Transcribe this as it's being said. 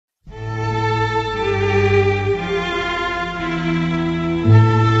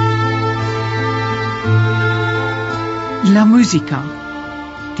MUSICA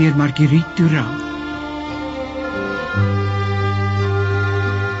deur Marguerite Duras.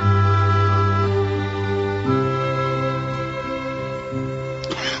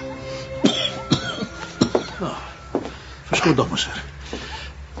 Verskoon toch maar, sir.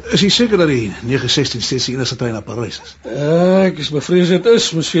 Is hy seker dat die 916 sessie enigste trein na Parys is? Ek is bevrees dit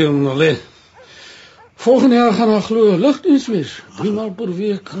is, monsieur Nollet. Volgende jaar gaan daar glo ligdiens wees. 3 maal per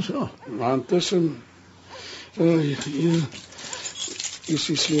week. So. Maar intussen... hier is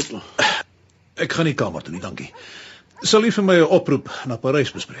die sleutel. Ek gaan nie kamer toe nie, dankie. Sal u vir my 'n oproep na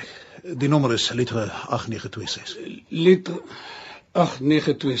Parys bespreek? Die nommer is litre 8926. Litre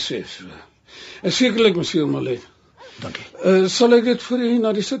 8926. En sekerlik, monsieur Nollet. Dankie. Sal ek dit vir u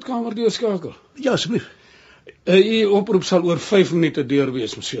na die sitkamer deurskakel? Ja, asseblief. U oproep sal oor 5 minute deur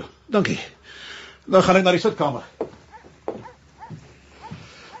wees, monsieur. Dankie. Dan gaan ek na die sitkamer.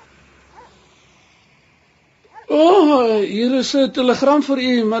 Hier is 'n telegram vir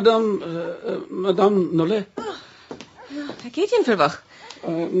u, madame Nollet. Ek het jou verwag.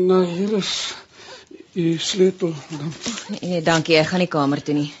 Hier is u sleutel, madame. Nee, dankie, ek gaan nie kamer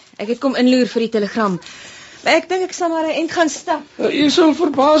toe nie. Ek het kom inloer vir die telegram. Maar ek dink ek sal maar 'n eind gaan stap. U sal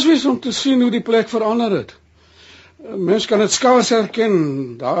verbaas wees om te sien hoe die plek verander het. Mens kan dit skaars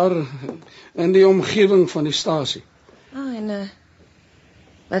herken daar in die omgewing van die stasie. En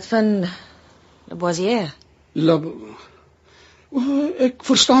wat van Boisier? Ek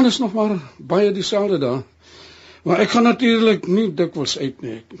verstaan is nog maar baie dieselfde daar. Maar ek gaan natuurlik nie dikwels uit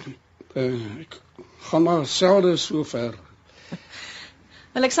nie. Ek gaan maar selde so ver.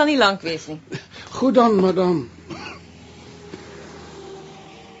 Wel, ek sal nie lank wees nie. Goed dan, madame.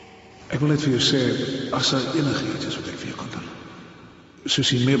 Ek wil net vir jou sê, as daar enigiets is wat ek vir jou kan doen, soos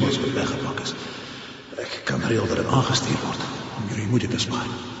die meubels wat weggepak is, ek kan reël dat dit aangestuur word, om jullie moeite te spaar.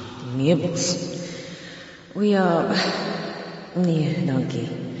 Meubels? O ja, nee, dankie.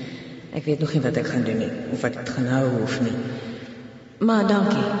 Ek weet nog nie wat ek gaan doen nie, of wat ek gaan hou of nie. Maar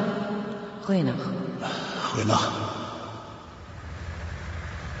dankie. Goeienaand. Goeienaand.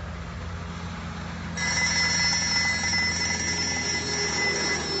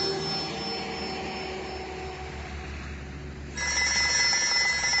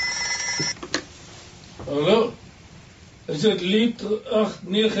 Hallo? Is dit litre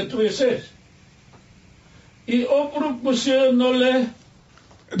 8926? U oproep, monsieur Nollet.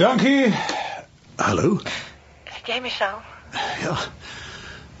 Dankie. Hallo? Is jy Michel? Ja,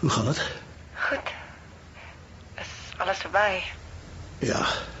 hoe gaan het? Goed. Is alles verby? Ja,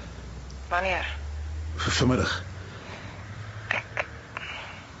 Wanneer? vanmiddag. Ek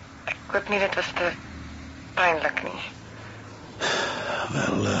hoop nie dit was te pynlik nie.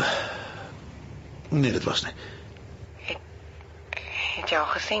 Wel, nee, dit was nie. Het jy al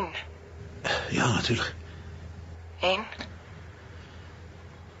gesien? Ja, natuurlijk. En?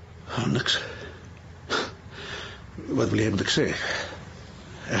 Niks. Wat wil jy moet ek sê?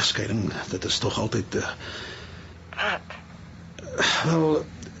 Egskeiding, dit is toch altyd... Wat? Wel,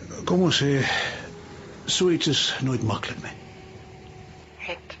 kom ons sê, zoiets is nooit makkelijk, nee.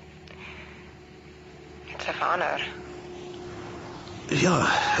 Het sy verander? Ja,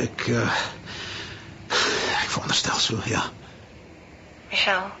 ek veronderstel so, ja.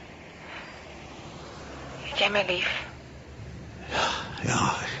 Michel, het jy my lief?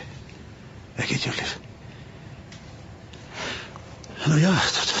 Ja, ek het jou lief. Nou ja,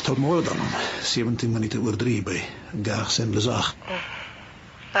 tot morgen dan om 17 minuten oor 3 by Gare Saint-Lazare.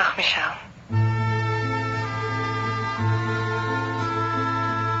 Dag, Michel.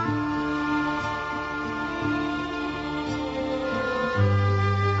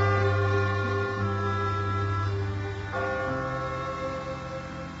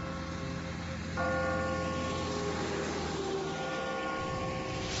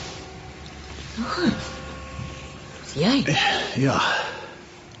 Jy? Ja.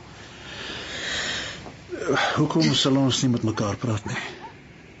 Hoekom sal ons nie met mekaar praat nie?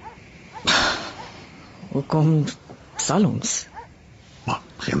 Hoekom sal ons? Maar,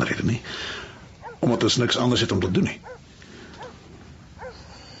 geen rede nie. Omdat ons niks anders het om te doen nie.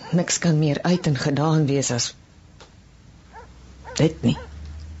 Niks kan meer uit en gedaan wees as dit nie.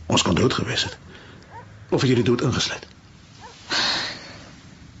 Ons kon dood gewees het. Of het jy die dood ingesluit?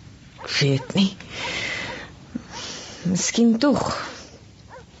 Weet nie. Miskien toch.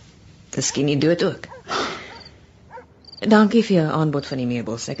 Miskien nie dood ook. Dankie vir jou aanbod van die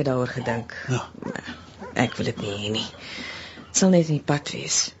meubels. Ek het daaroor gedink. Ja. Ek wil dit nie hê nie. Het sal net in die pad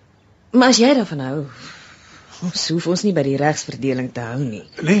wees. Maar as jy daarvan hou, ons hoef ons nie by die regsverdeling te hou nie.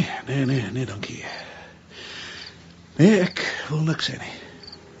 Nee, dankie. Nee, ek wil niks sê nie.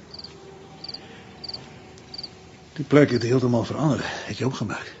 Die plek het heeltemal verander, het jy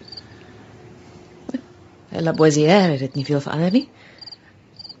opgemerk? Lavoisier het dit nie veel verander nie.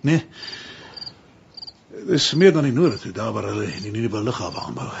 Nee. Het is meer dan die noorde toe, daar waar hulle die nuwe lughawe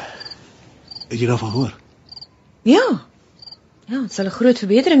aanbou. Het jy daarvan gehoor? Ja, het sal 'n groot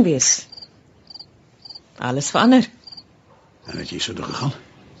verbetering wees. Alles verander. En het jy so toe gegaan?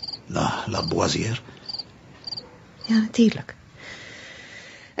 Na Lavoisier? Ja, natuurlijk.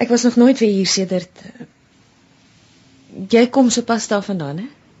 Ek was nog nooit weer hier sedert. Jy kom so pas daar vandaan, hè?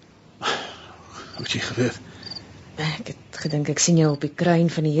 Hoe het jy geweet? Ek het gedink ek sien jou op die kruin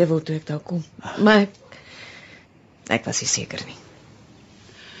van die heuwel toe ek daar kom. Maar ek was nie seker nie.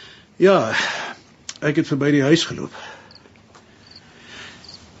 Ja, ek het verby die huis geloop.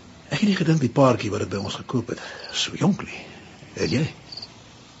 Ek het nie gedink die paartjie wat het by ons gekoop het, so jonk nie. Het jy?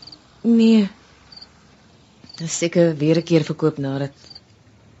 Nee. Dit is seker weer 'n keer verkoop nadat.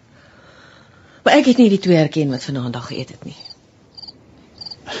 Maar ek het nie die twee herken wat vanaand dag geëet het nie.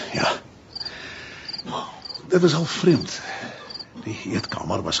 Ja. Dit was al vreemd. Die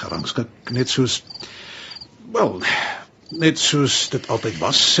eetkamer was gerangskik net soos... Wel, net soos dit altyd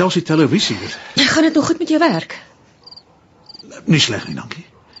was. Selfs die televisie. Gaan dit nog goed met jou werk? Nie sleg nie, dankie.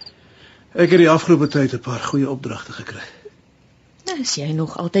 Ek het die afgelope tyd 'n paar goeie opdragte gekry. Nou, is jy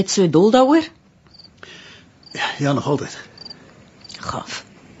nog altyd so dol daaroor? Ja, nog altyd. Gaaf.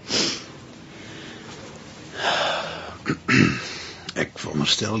 Ek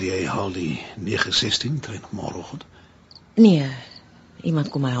veronderstel jy haal die 9:16 trein môreoggend. Nee, iemand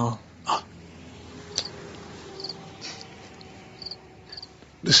kom my haal.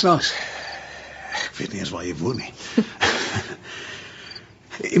 Dis snaaks. Ek weet nie eens waar jy woon nie.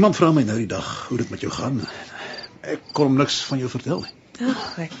 Iemand vra my nou die dag hoe dit met jou gaan. Ek kon hom niks van jou vertel nie.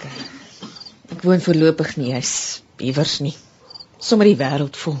 Ag, ek woon voorlopig nie, hy's iewers nie. Sommer die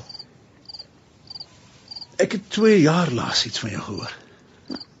wêreld vol. Ek het 2 jaar laas iets van jou gehoor.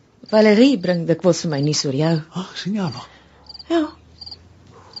 Valerie bring dikwels vir my nuus oor jou. Sien jy haar nog? Ja.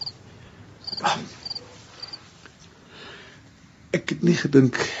 Ek het nie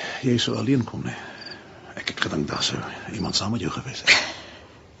gedink jy sou alleen kom nie. Ek het gedink daar sou iemand saam met jou gewees het.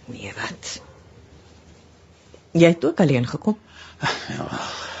 Nee, wat? Jy het ook alleen gekom? Ja.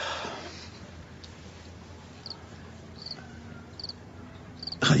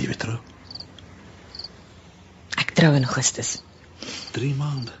 Gaan jy weer trou? Ek trou in Augustus. 3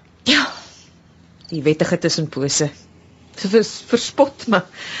 maande. Ja. Die wettige tussenpose. Verspot, maar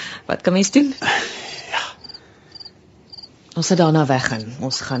wat kan mens doen? Ja. Ons sal daarna weggaan.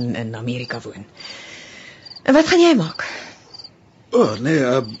 Ons gaan in Amerika woon. En wat gaan jy maak?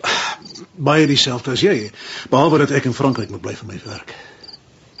 Nee, baie dieselfde as jy. Behalwe dat ek in Frankryk moet bly vir my werk.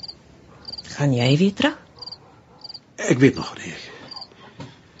 Gaan jy weer trou? Ek weet nog nie.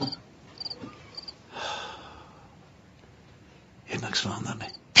 Jy het niks verander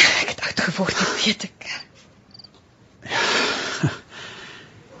nie. Ek het oud geword, dit weet ek.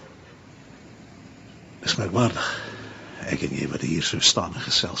 Dis merkwaardig. Ek en jy wat hier so staan en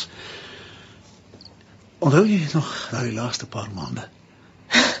gesels. Onthou jy nog nou die laaste paar maande?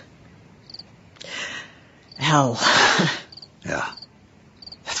 Hel. Ja,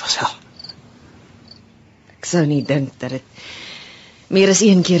 dit was hel. Ek sou nie dink dat dit meer as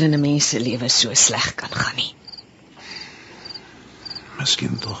een keer in 'n mens se lewe so sleg kan gaan nie.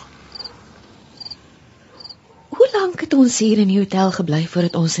 Miskien tog. Hoe lank het ons hier in die hotel gebly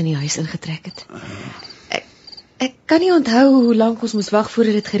voordat ons in die huis ingetrek het? Ek kan nie onthou hoe lank ons moes wag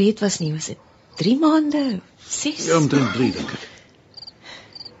voordat dit gereed was nie. Was dit 3 maande? 6? Ja, omtrent 3, dink ek.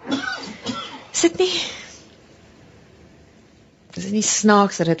 Is dit nie? Is dit nie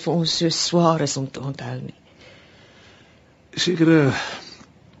snaaks dat dit vir ons so swaar is om te onthou nie?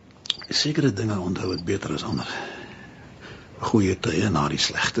 Sekere dinge onthou ek beter as ander. Goeie tye na die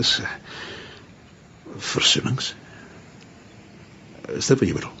slegtes. Versoenings. Is dit wat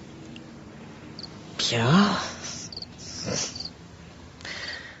jy bedoel? Ja.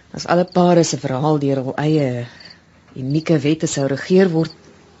 As alle pare se verhaal deur hul eie unieke wette sou regeer word,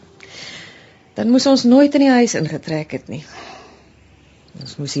 dan moes ons nooit in die huis ingetrek het nie.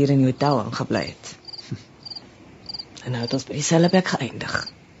 Ons moes hier in die hotel aangebly het. En nou het ons by dieselfde plek geëindig.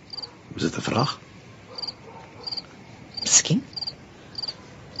 Is dit 'n vraag? Miskien.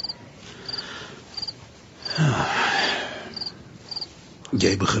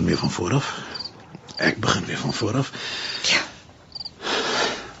 Jy begin weer van vooraf. Ek begin weer van vooraf. Ja.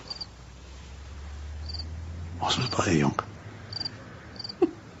 Ons was baie jonk.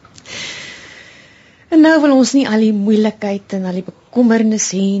 En nou wil ons nie al die moeilikheid en al die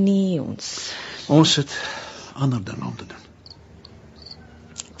bekommernis hê nie. Ons het ander dinge om te doen.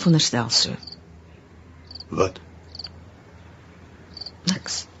 Ek veronderstel so. Wat?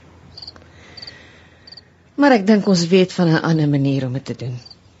 Niks. Maar ek dink ons weet van 'n ander manier om dit te doen.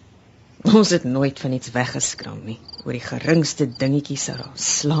 Ons het nooit van iets weggeskram nie. Oor die geringste dingetjies sal daar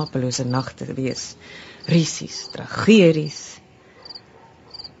slapelose nagte wees. Risies, tragedies.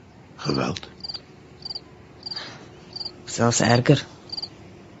 Geweld. Selfs erger.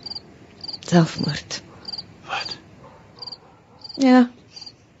 Selfmoord. Wat? Ja.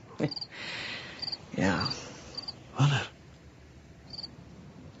 Ja. Wanneer?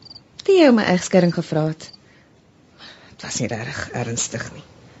 Die jou my egskeiding gevra het. Het was nie reg ernstig nie.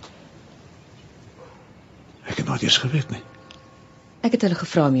 Ek het nooit eens geweet nie. Ek het hulle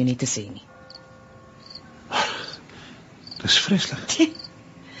gevra om jou nie te sê nie. Dis vreeslik.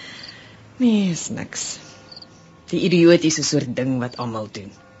 Nee, is niks. Die idiotiese soort ding wat almal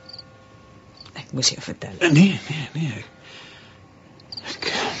doen. Ek moes jou vertel. Nee.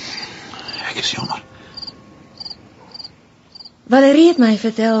 Ek is jammer. Valerie het my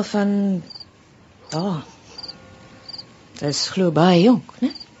vertel van... Sy is glo baie jonk, né?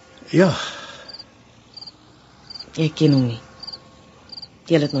 Ja, Jy ken hom nie.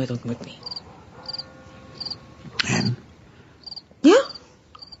 Jy het nooit ontmoet nie. en? Ja.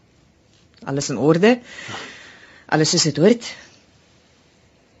 Alles in orde. Alles soos dit hoort.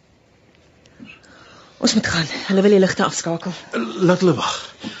 Ons moet gaan. Hulle wil die ligte afskakel. Laat hulle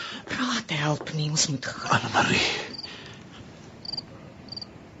wag. Praat help nie, ons moet gaan. Annemarie.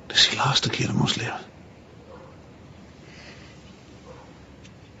 Dis die laaste keer in ons lewe.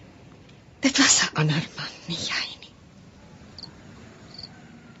 Dit was 'n ander man, nie jy nie.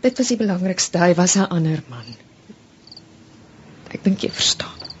 Dit was die belangrikste, hy was 'n ander man. Ek dink jy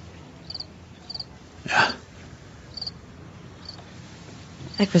verstaan. Ja,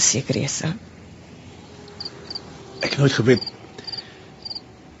 Ek was seker jy sou. ek het nooit geweet.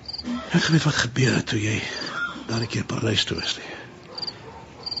 Ek het geweet wat gebeur het toe jy daardie keer Parys toe was.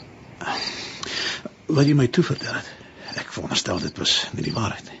 Wat jy my toe vertel het. Ek veronderstel dit was nie die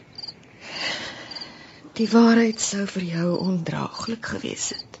waarheid nie. Die waarheid sou vir jou ondraaglik gewees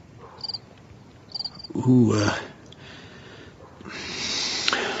het. Hoe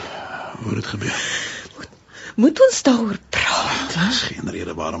het dit gebeur? Moet ons daaroor praat? Daar is geen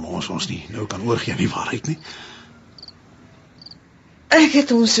rede waarom ons nie nou kan oorgee aan die waarheid nie. Ek het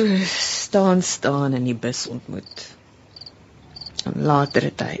hom so staan in die bus ontmoet. En later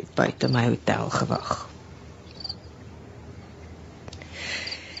het hy buite my hotel gewag.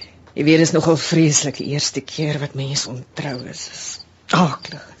 Jy weet, is nogal vreeslik die eerste keer wat mense ontrou is.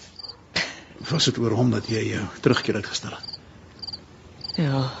 Aaklig. Was dit oor hom dat jy jou terugkeer uitgestel het?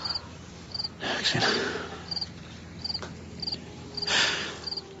 Ja, Ek sien.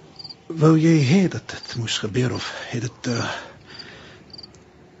 Wou jy hê dat dit moes gebeur of het dit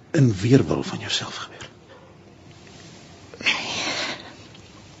in weerwil van jouself gebeur?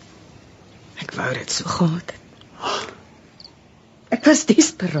 ek wou dit so gehad het. Ek was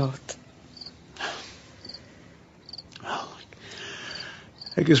desperaat. Wel,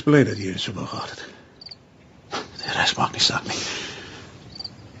 ek is bly dat jy dit so wou gehad het. Die res maak nie saak nie.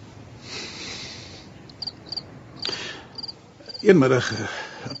 Eenmiddag,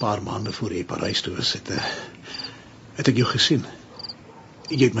 'n paar maande voor jy Parys toe was, het ek jou gesien.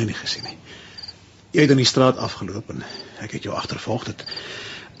 Jy het my nie gesien nie. Jy het in die straat afgeloop en ek het jou agtervolg.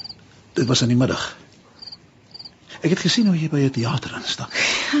 Dit was in die middag. Ek het gesien hoe jy by 'n teater instap.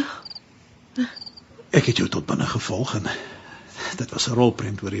 Ek het jou tot binne gevolg en dit was 'n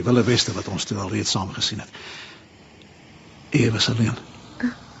rolprent oor die Wilde Weste wat ons toe al reeds saam gesien het. Jy was alleen.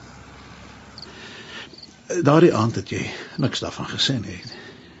 Daardie aand het jy niks daarvan gesê nie.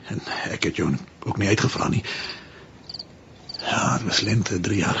 En ek het jou ook nie uitgevra nie. Ja, het was lente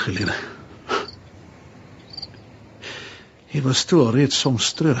 3 jaar gelede. Jy was toe al reeds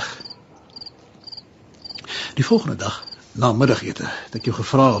soms terug. Die volgende dag, na middagete, het ek jou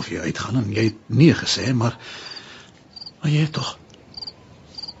gevra of jy uitgaan en jy het nee gesê, maar jy het tog.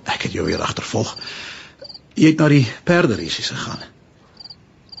 Ek het jou weer agtervolg. Jy het na die perderesies gegaan.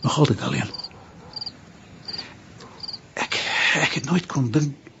 Nog altyd alleen. Ek het nooit kon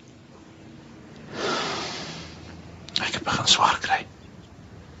dink. Ek het begin swaar kry.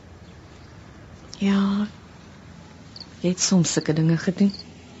 Ja, jy het soms sulke dinge gedoen.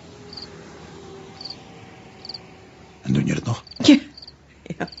 En doen jy dit nog?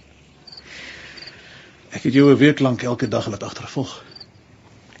 Ja. Ek het jou 'n week lank elke dag laat agtervolg.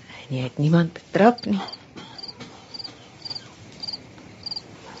 En jy het niemand betrap nie.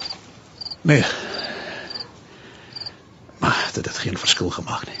 Nee. Maar dit het geen verskil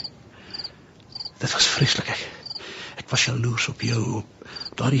gemaak nie. Dit was vreeslik. Ek was jaloers op jou, op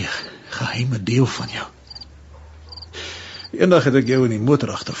daardie geheime deel van jou. Eendag het ek jou in die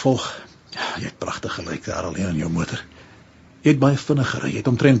motor agtervolg. Ja, jy het pragtig gelyk daar alleen in jou motor. Jy het baie vinnig gery. Jy het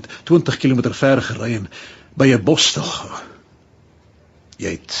omtrent 20 km ver gery en by 'n bos stil. Jy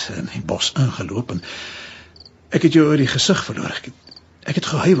het in die bos ingeloop en ek het jou uit die gesig verloor. Ek het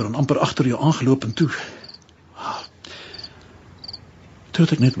gehuiwer en amper agter jou aangeloop en toe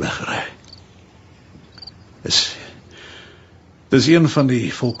het ek net weggery. Dis een van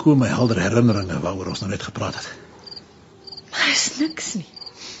die volkome helder herinneringe waaroor ons nou net gepraat het. Maar is niks nie.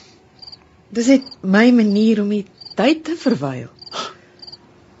 Dis net my manier om die tyd te verwyl.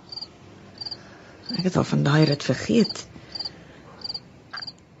 Ek het al van daai rit vergeet.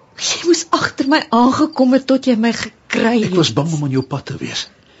 Jy moes agter my aangekom het tot jy my gekry het. Ek was bang om aan jou pad te wees.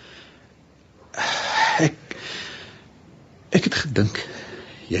 Ek het gedink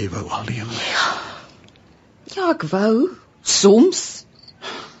jy wou alleen. Ja, ek wou. Soms.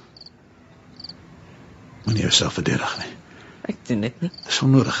 Moenie jouself verdedig nie. Ek doen dit nie. Dis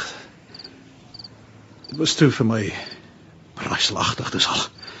onnodig. Dit was toe vir my raaiselagtig, dis al.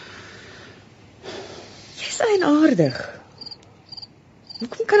 Jy's eienaardig.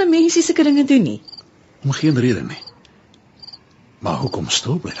 Hoekom kan 'n mens nie sulke dinge doen nie? Om geen rede nie. Maar hoekom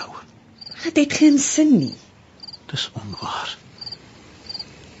stil bly daaroor? Dit het geen sin nie. Dis onwaar.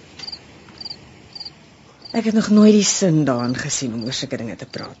 Ek het nog nooit die sin daarin gesien om oor sulke dinge te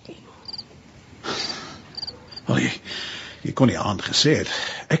praat nie. Wel, jy kon nie aand gesê het.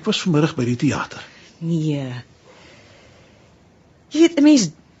 Ek was vanmiddag by die teater. Nee. Jy weet, 'n mens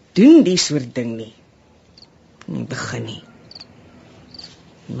doen die soort ding nie. Nie begin nie.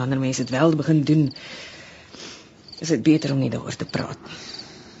 En wanneer mense dit wel begin doen, is dit beter om nie daaroor te praat nie.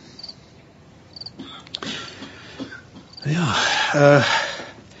 Ja,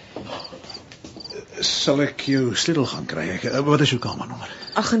 sal ek jou sleutel gaan kry? Wat is jou kamernommer?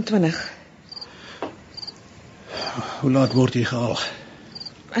 28. Hoe laat word jy gehaal?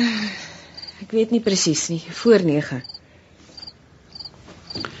 Ek weet nie presies nie, voor 9.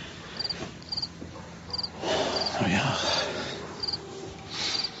 Nou ja.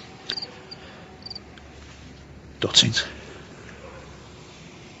 Tot ziens.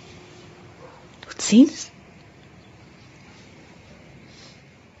 Tot ziens?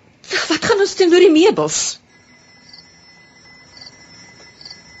 Wat gaan ons doen door die meubels?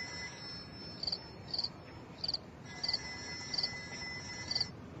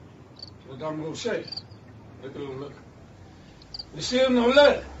 Madame Rousset, met huwelik. Monsieur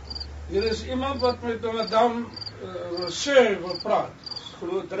Hulle, hier is iemand wat met Madame Rousset wil praat.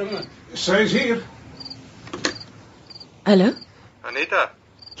 Groot dringend. Sy is hier. Hallo? Anita,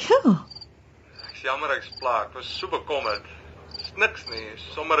 Ja. ek is jammer ek's pla, ek was so bekommerd. Is niks nie,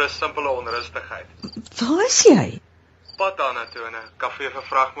 sommer 'n simpele onrustigheid. Waar is jy? Pad daarna toe in 'n kafee vir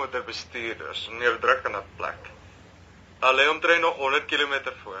vragmotorbestuurders, 'n neerdrukkende plek. Al lê omtrent nog 100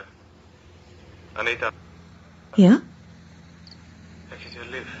 km voor. Anita, Ja? ek het jou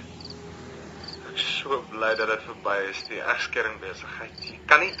lief. Ek is so bly dat dit verby is, die egskeiding besigheid. Jy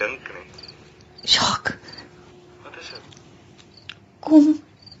kan nie dink nie. Jacques, Wat is dit? kom.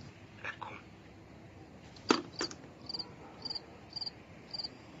 Ek kom.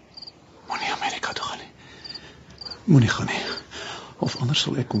 Moenie Amerika toe gaan nie. Moenie gaan nie. Of anders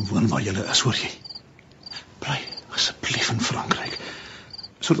sal ek kom woon waar julle is, hoor jy? Bly asseblief in Frankryk,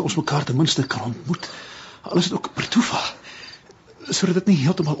 sodat ons mekaar ten minste kan ontmoet. Al is dit ook per toeval, sodat dit nie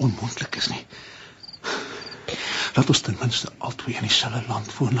heeltemal onmoontlik is nie. Laat ons ten minste albei in dieselfde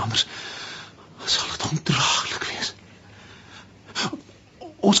land woon, anders sal dit ondraaglik wees.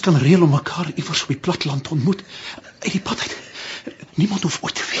 Ons kan reël om mekaar iewers op die platteland te ontmoet, uit die pad uit. Niemand hoef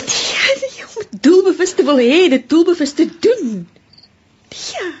ooit te weet. Jy moet doelbewus te wil hê, dit doelbewus te doen.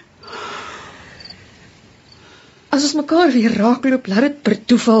 Ja. As ons mekaar weer raakloop, laat dit per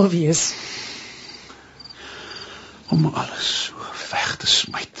toeval wees. Om alles so weg te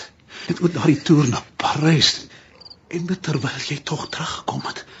smyt. Net oor daardie toer na Parys. En dit terwyl jy tog teruggekom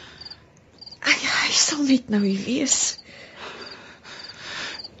het. Hy sal net nou hier wees.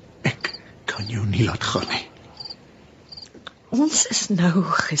 Ek kan jou nie laat gaan nie. Ons is nou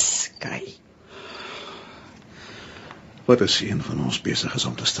geskei. Wat as een van ons besig is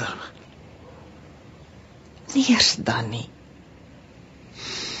om te sterf? Nie eers dan nie.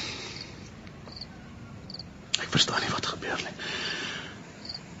 Ek verstaan nie wat gebeur nie.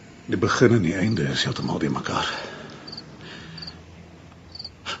 Die begin en die einde is heeltemal die mekaar.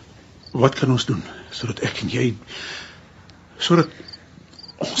 Wat kan ons doen, sodat ek en jy, sodat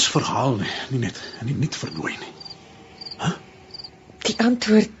ons verhaal nie net verlooi nie? Huh? Die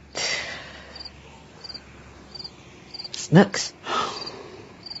antwoord is niks.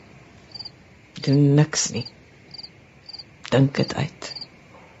 Doen niks nie. dink dit uit.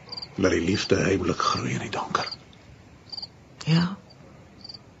 Laat die liefde heimlik groei in die donker. Ja,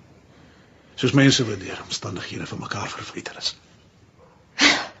 Soos mense wat deur omstandighede van mekaar verwyder is.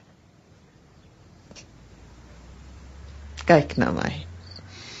 kyk na my.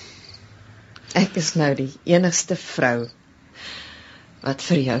 Ek is nou die enigste vrou wat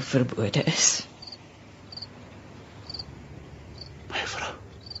vir jou verbode is. My vrou.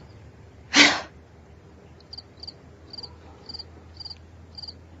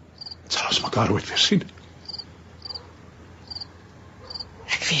 Sal ons mekaar ooit weer sien?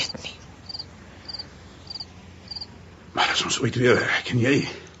 Ek weet nie. Maar as ons ooit weer, ek en jy,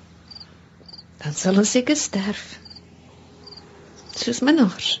 Dan sal ons seker sterf. Soos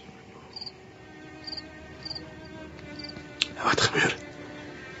minnaars. wat gebeur?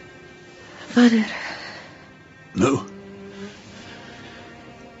 Wanneer? Nou,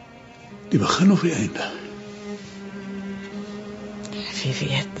 die begin of die einde? Wie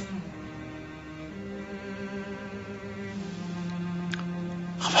weet.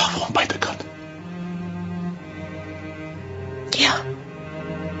 Gewag vir hom buitekant. Ja.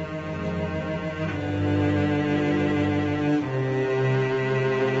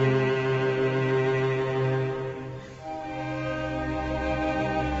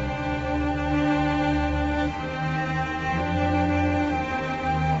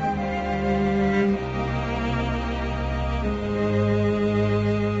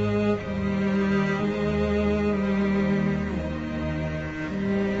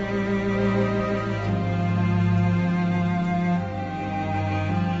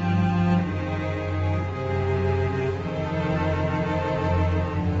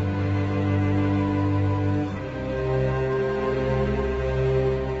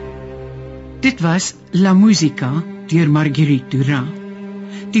 Dit was La MUSICA deur Marguerite Duras.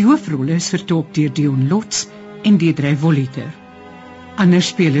 Die hoofrolle is vertolk deur Deon Lotz en Deidré Wolhuther. Ander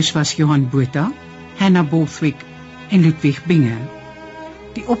spelers was Johan Botha, Hannah Bolthwick en Ludwig Binge.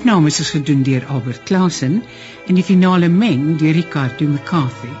 Die opnames is gedoen deur Albert Clausen en die finale meng deur Ricardo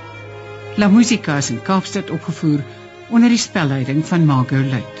McCarthy. La MUSICA is in Kaapstad opgevoer onder die spelleiding van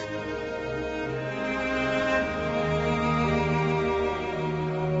Marguerite.